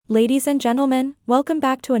Ladies and gentlemen, welcome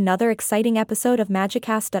back to another exciting episode of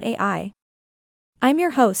Magicast.ai. I'm your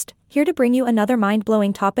host, here to bring you another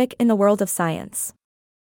mind-blowing topic in the world of science.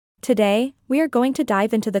 Today, we are going to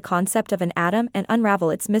dive into the concept of an atom and unravel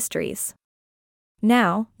its mysteries.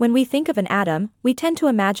 Now, when we think of an atom, we tend to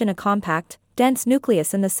imagine a compact, dense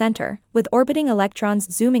nucleus in the center, with orbiting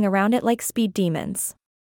electrons zooming around it like speed demons.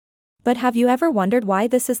 But have you ever wondered why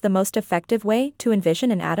this is the most effective way to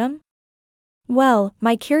envision an atom? Well,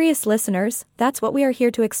 my curious listeners, that's what we are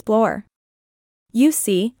here to explore. You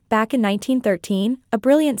see, back in 1913, a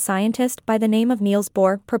brilliant scientist by the name of Niels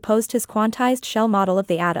Bohr proposed his quantized shell model of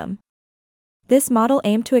the atom. This model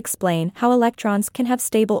aimed to explain how electrons can have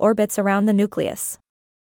stable orbits around the nucleus.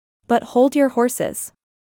 But hold your horses.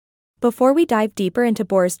 Before we dive deeper into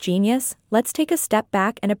Bohr's genius, let's take a step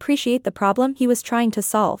back and appreciate the problem he was trying to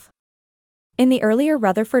solve. In the earlier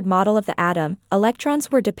Rutherford model of the atom,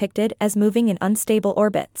 electrons were depicted as moving in unstable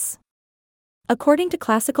orbits. According to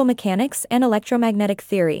classical mechanics and electromagnetic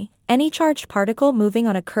theory, any charged particle moving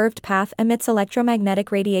on a curved path emits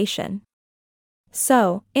electromagnetic radiation.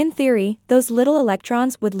 So, in theory, those little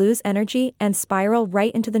electrons would lose energy and spiral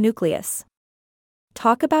right into the nucleus.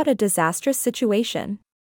 Talk about a disastrous situation.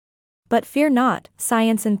 But fear not,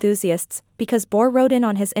 science enthusiasts, because Bohr rode in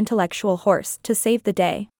on his intellectual horse to save the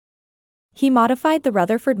day. He modified the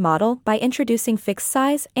Rutherford model by introducing fixed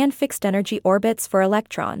size and fixed energy orbits for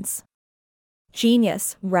electrons.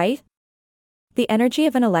 Genius, right? The energy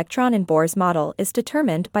of an electron in Bohr's model is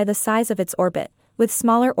determined by the size of its orbit, with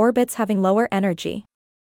smaller orbits having lower energy.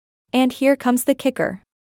 And here comes the kicker.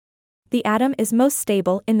 The atom is most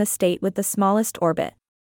stable in the state with the smallest orbit.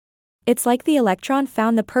 It's like the electron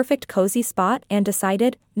found the perfect cozy spot and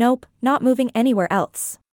decided, nope, not moving anywhere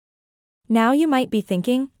else. Now you might be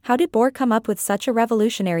thinking, how did Bohr come up with such a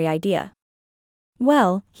revolutionary idea?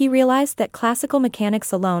 Well, he realized that classical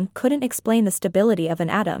mechanics alone couldn't explain the stability of an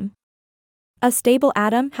atom. A stable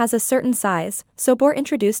atom has a certain size, so Bohr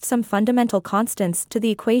introduced some fundamental constants to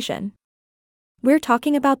the equation. We're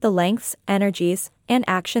talking about the lengths, energies, and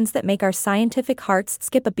actions that make our scientific hearts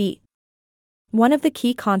skip a beat. One of the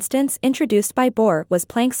key constants introduced by Bohr was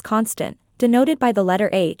Planck's constant, denoted by the letter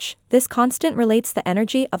h. This constant relates the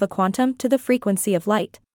energy of a quantum to the frequency of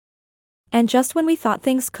light. And just when we thought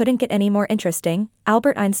things couldn't get any more interesting,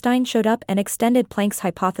 Albert Einstein showed up and extended Planck's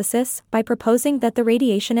hypothesis by proposing that the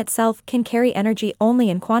radiation itself can carry energy only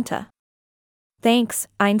in quanta. Thanks,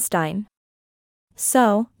 Einstein.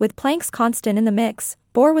 So, with Planck's constant in the mix,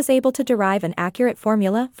 Bohr was able to derive an accurate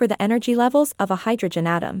formula for the energy levels of a hydrogen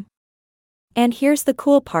atom. And here's the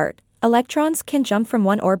cool part. Electrons can jump from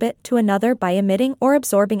one orbit to another by emitting or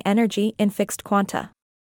absorbing energy in fixed quanta.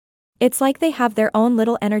 It's like they have their own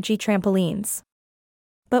little energy trampolines.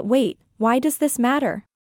 But wait, why does this matter?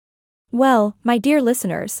 Well, my dear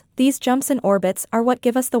listeners, these jumps in orbits are what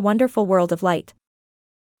give us the wonderful world of light.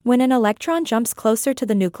 When an electron jumps closer to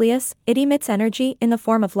the nucleus, it emits energy in the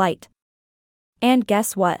form of light. And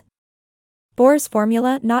guess what? Bohr's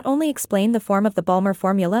formula not only explained the form of the Balmer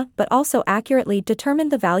formula but also accurately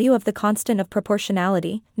determined the value of the constant of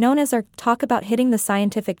proportionality, known as our talk about hitting the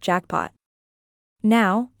scientific jackpot.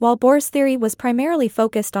 Now, while Bohr's theory was primarily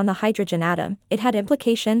focused on the hydrogen atom, it had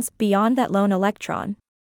implications beyond that lone electron.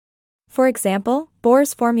 For example,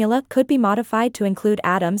 Bohr's formula could be modified to include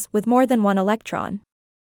atoms with more than one electron.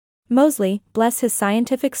 Moseley, bless his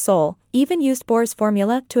scientific soul, even used Bohr's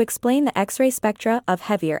formula to explain the X-ray spectra of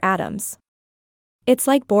heavier atoms. It's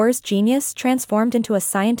like Bohr's genius transformed into a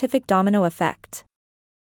scientific domino effect.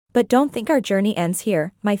 But don't think our journey ends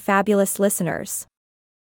here, my fabulous listeners.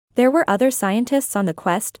 There were other scientists on the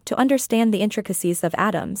quest to understand the intricacies of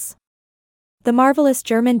atoms. The marvelous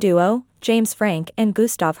German duo, James Franck and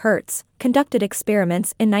Gustav Hertz, conducted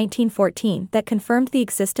experiments in 1914 that confirmed the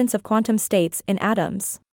existence of quantum states in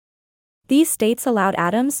atoms. These states allowed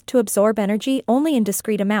atoms to absorb energy only in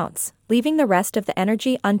discrete amounts, leaving the rest of the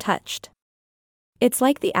energy untouched. It's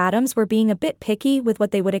like the atoms were being a bit picky with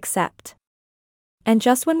what they would accept. And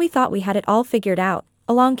just when we thought we had it all figured out,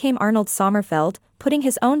 along came Arnold Sommerfeld, putting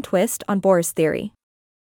his own twist on Bohr's theory.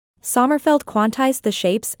 Sommerfeld quantized the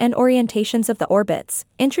shapes and orientations of the orbits,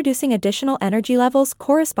 introducing additional energy levels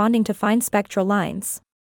corresponding to fine spectral lines.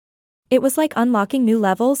 It was like unlocking new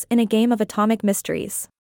levels in a game of atomic mysteries.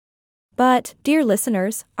 But, dear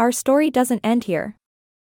listeners, our story doesn't end here.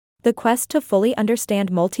 The quest to fully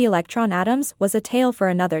understand multi-electron atoms was a tale for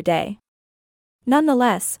another day.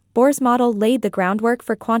 Nonetheless, Bohr's model laid the groundwork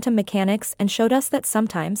for quantum mechanics and showed us that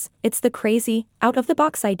sometimes, it's the crazy,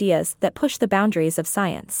 out-of-the-box ideas that push the boundaries of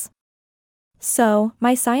science. So,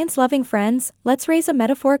 my science-loving friends, let's raise a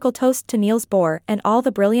metaphorical toast to Niels Bohr and all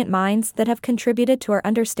the brilliant minds that have contributed to our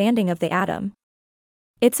understanding of the atom.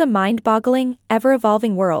 It's a mind-boggling,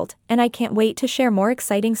 ever-evolving world, and I can't wait to share more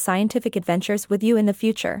exciting scientific adventures with you in the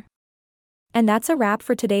future. And that's a wrap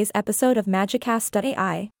for today's episode of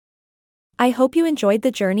Magicast.ai. I hope you enjoyed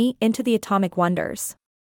the journey into the atomic wonders.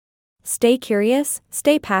 Stay curious,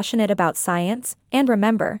 stay passionate about science, and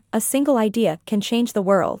remember, a single idea can change the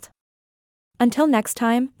world. Until next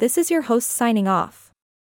time, this is your host signing off.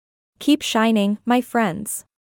 Keep shining, my friends.